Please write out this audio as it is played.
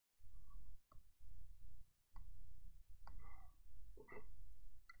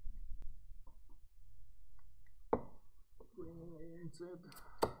ANZ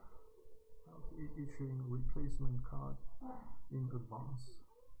issuing replacement card in advance.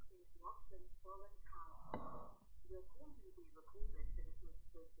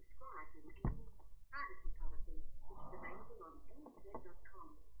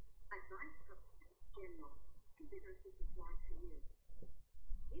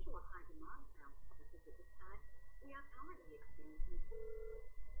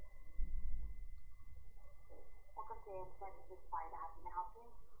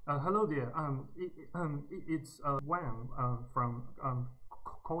 Hello there. It's Wang from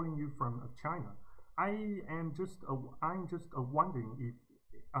calling you from China. I'm just wondering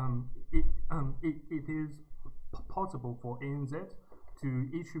if it is possible for ANZ to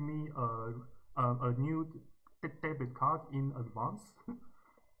issue me a new debit card in advance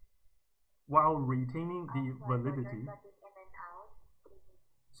while retaining the validity.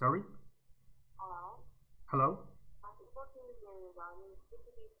 Sorry? Hello?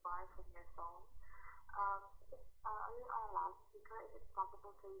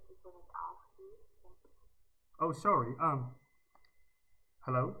 Oh, sorry.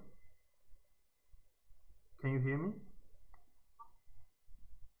 Hello? Can you hear me?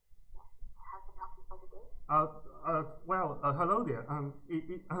 Well, hello there.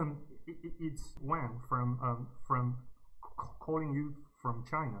 It's Wang from calling you from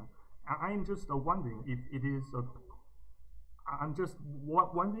China. I'm just wondering if it is I'm just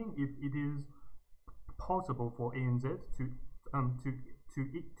wondering if it is possible for ANZ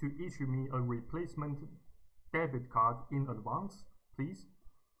to issue me a replacement debit card in advance, please.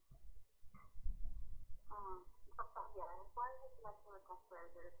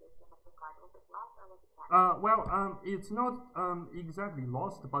 Well, it's not exactly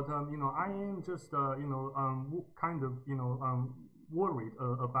lost, but you know, I am just kind of worried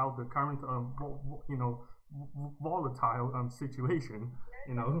about the current volatile situation.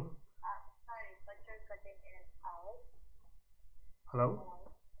 You know. Sorry, but you're cutting in and out. Hello.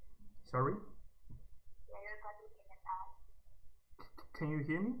 Sorry. Yeah, you're cutting in and out. Can you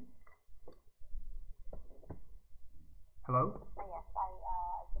hear me? Hello. Yes,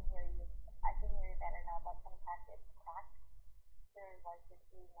 I can hear you. I can hear you better now, but sometimes it's cracked. Your voice is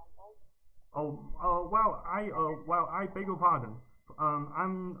really muffled. Well, I beg your pardon.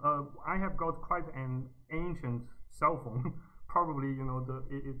 I have got quite an ancient cell phone. Probably, you know,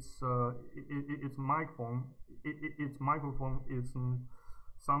 its microphone is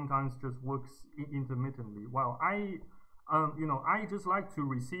sometimes just works intermittently. Well, I just like to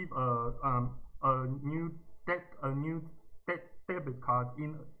receive a new debit card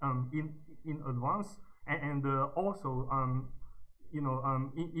in advance, and also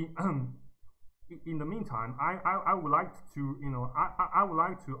in the meantime, I would like to I would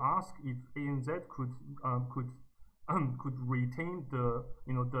like to ask if ANZ could retain the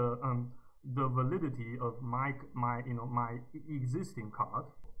validity of my existing card,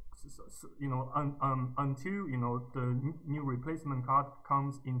 until the new replacement card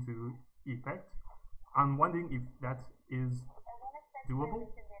comes into effect. I'm wondering if that is doable.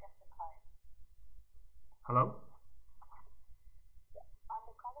 Hello?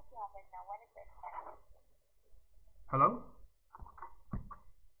 Hello?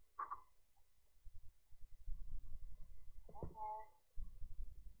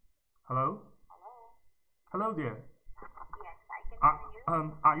 Hello? Hello there. Yes, I can hear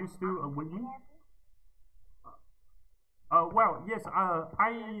you. Are you still with me? Well, yes. I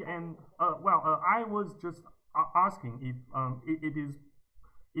am. I was just asking if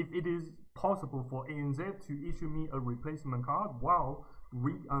it is possible for ANZ to issue me a replacement card while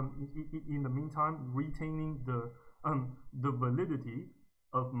in the meantime retaining the validity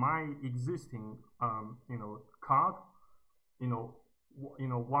of my existing card,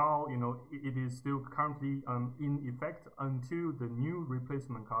 while it is still currently in effect until the new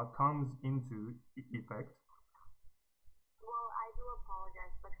replacement card comes into effect. Well, I do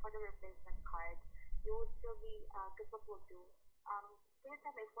apologize, but for the replacement card, you will still be capable to. Please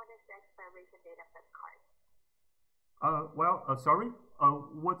tell me what is the expiration date of that card? Sorry.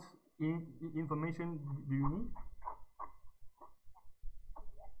 What information do you need?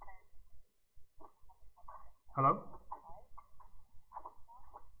 Hello?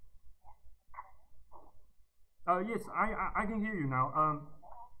 Yes, I can hear you now.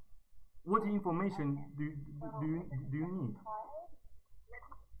 What information do you need?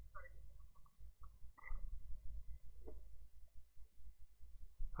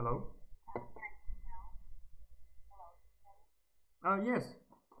 Hello? Yes.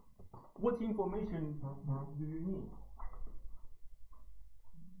 What information do you need?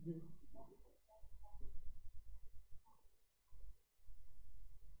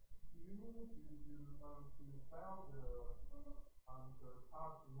 spell the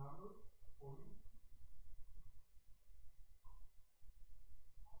card number for you?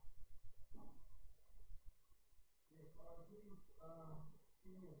 Yes, please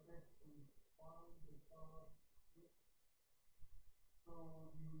give me a sec to find the card. Yes. So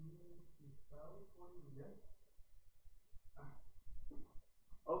you need to spell it for you, yes?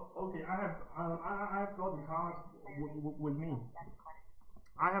 Oh, okay. I've got the card with me.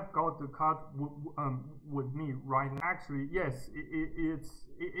 I have got the card with me right now. Actually, yes,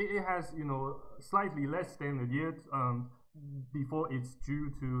 it has slightly less than a year before it's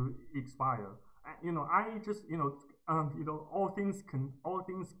due to expire. I just all things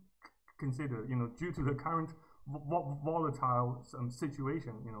considered, due to the current volatile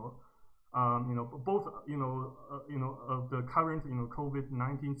situation, both of the current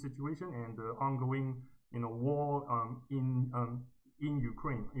COVID-19 situation and the ongoing war in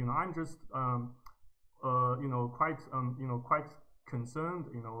Ukraine. I'm just quite concerned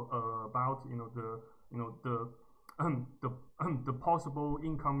about the possible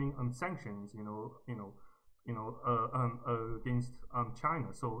incoming sanctions against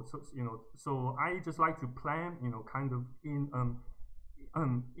China. So I just like to plan kind of in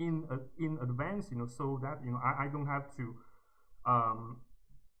advance, so that I don't have to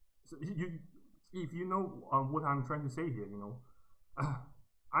so if you know what I'm trying to say here,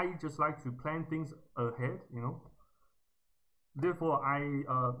 I just like to plan things ahead, Therefore,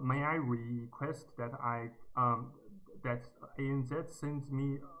 may I request that that ANZ sends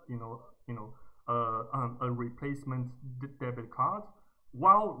me, a replacement debit card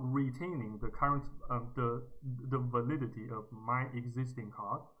while retaining the current the validity of my existing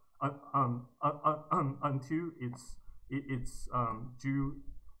card until its due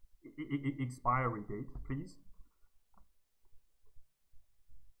expiry date, please.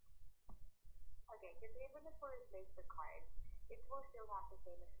 Okay, because even if we replace the card, it will still have the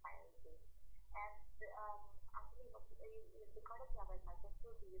same expiry date. And actually, the card that you have right now can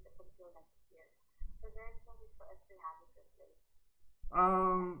still be used up until next year. So there's no need for us to have it replaced. As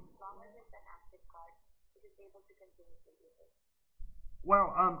long as it's an active card, it is able to continuously use it. Well,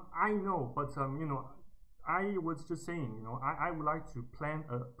 I know, but I was just saying, I would like to plan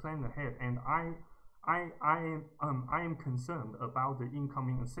ahead, and I am concerned about the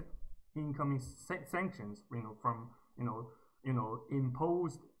incoming sanctions, from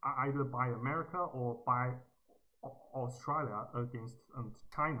imposed either by America or by Australia against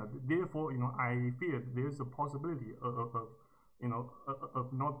China. Therefore, I fear there's a possibility of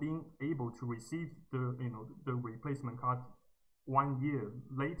not being able to receive the replacement card 1 year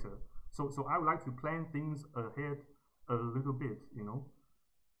later. So I would like to plan things ahead a little bit.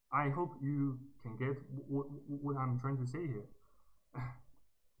 I hope you can get what I'm trying to say here.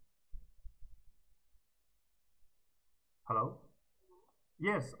 Hello.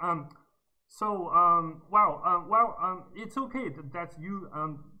 Yes. It's okay that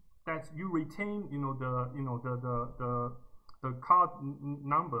you retain, the card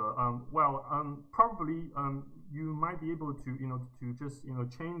number. Probably you might be able to, to just,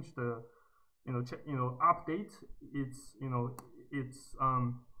 change the, update its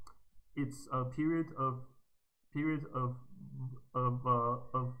period of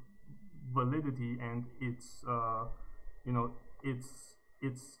validity, and you know, its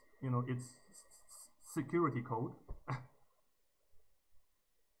security code.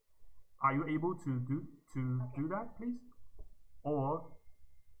 Are you able to do that, please? Or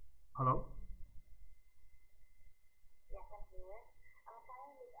hello? Yes, I'm here. I'm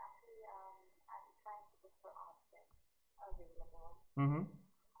trying to actually I'm trying to look for options available.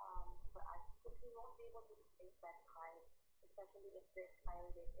 For us, because we won't be able to replace that card, especially if the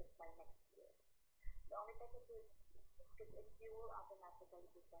expiry date is by next year. The only thing to do is because you will automatically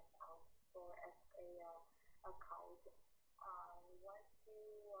be sent out for as a card.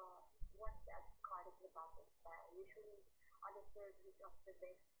 Once that card is about to expire, usually on the third week of the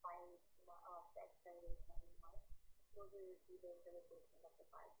expiration month, we'll be receiving the replacement of the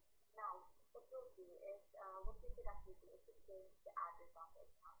card. Now, what we'll do is, what we could actually do is to change the address on the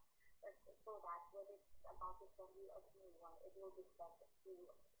account, so that when it's about to send you a new one, it will be sent to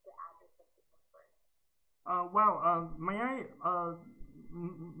the address that you prefer. May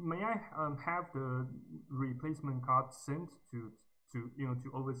I have the replacement card sent to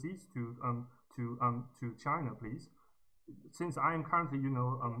overseas, to China, please? Since I am currently, We will do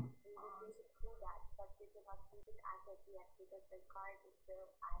that, but we cannot use it as of yet because the card is still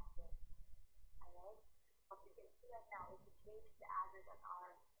active. Alright? What we can do right now is to change the address on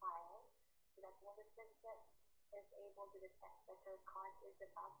our file so that when the system is able to detect that your card is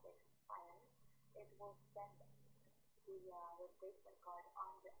about to expire, it will send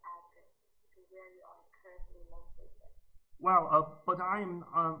Well, but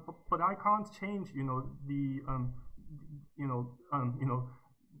I can't change,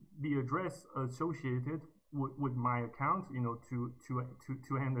 the address associated with my account,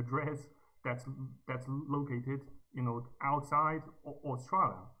 to an address that's located, outside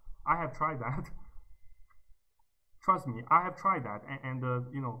Australia. I have tried that. Trust me, I have tried that,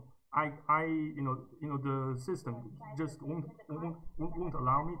 the system just won't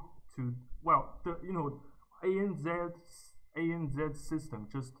allow me to. Well, the ANZ system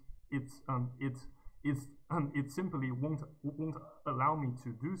just it simply won't allow me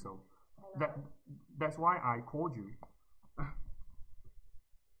to do so. That's why I called you.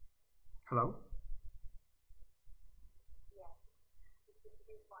 Hello.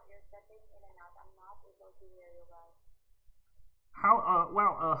 How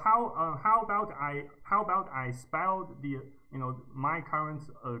about I spelled the my current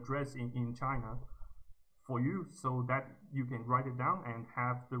address in China for you, so that you can write it down and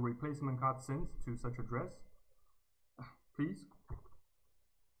have the replacement card sent to such address, please.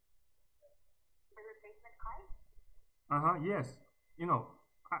 The replacement card? Yes.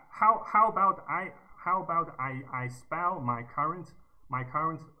 How about I spell my current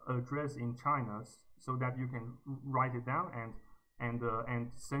address in China, so that you can write it down and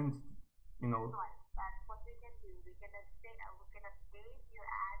send. That's what we can do. We can update your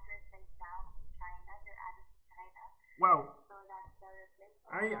address right now in China, your address in China. Well, so that the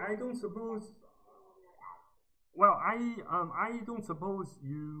replacement I don't suppose. Well, I don't suppose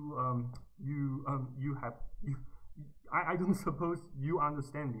I don't suppose you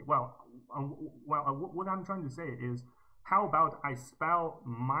understand me. What I'm trying to say is, how about I spell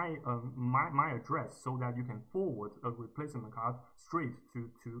my address, so that you can forward a replacement card straight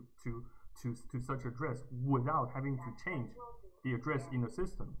to such address without having to change the address in the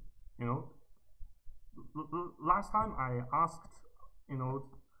system. Last time I asked,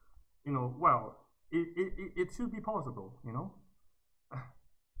 well, it should be possible.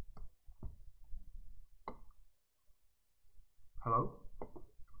 Hello.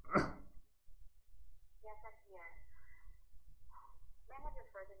 Yes, I'm here. May I have your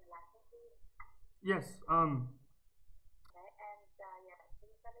first and last name, please? Yes. Okay, and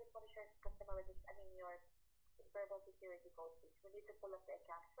please tell me what is your customer registration, your verbal security code, please. We need to pull up the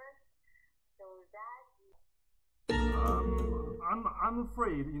account first, so that I'm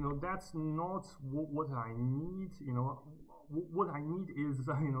afraid, that's not what I need. What I need is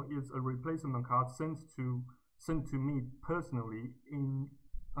is a replacement card sent to me personally in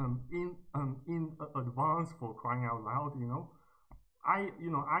advance, for crying out loud. I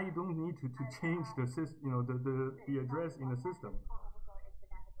don't need to change the system, the address in the system.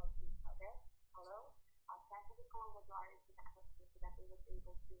 Okay? Hello? I'll transfer the call with our international team so that they will be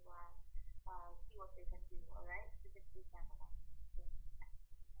able to see what they can do, alright? So just please stand on that.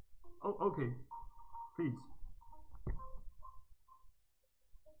 Oh, okay. Please.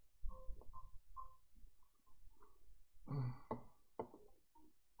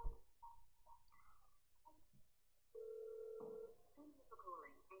 Thank you for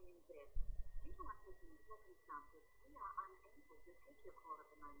calling ANZ. Due to unforeseen circumstances, we are unable to take your call at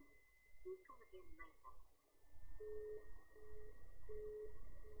the moment. Please call again later.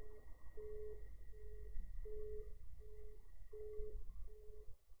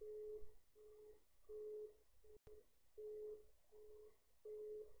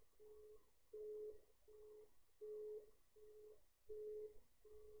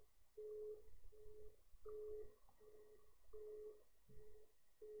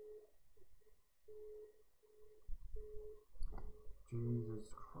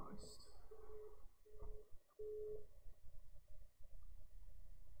 Jesus Christ.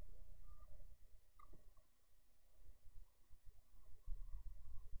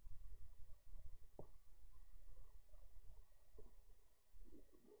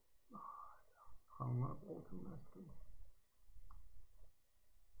 Hung up automatically.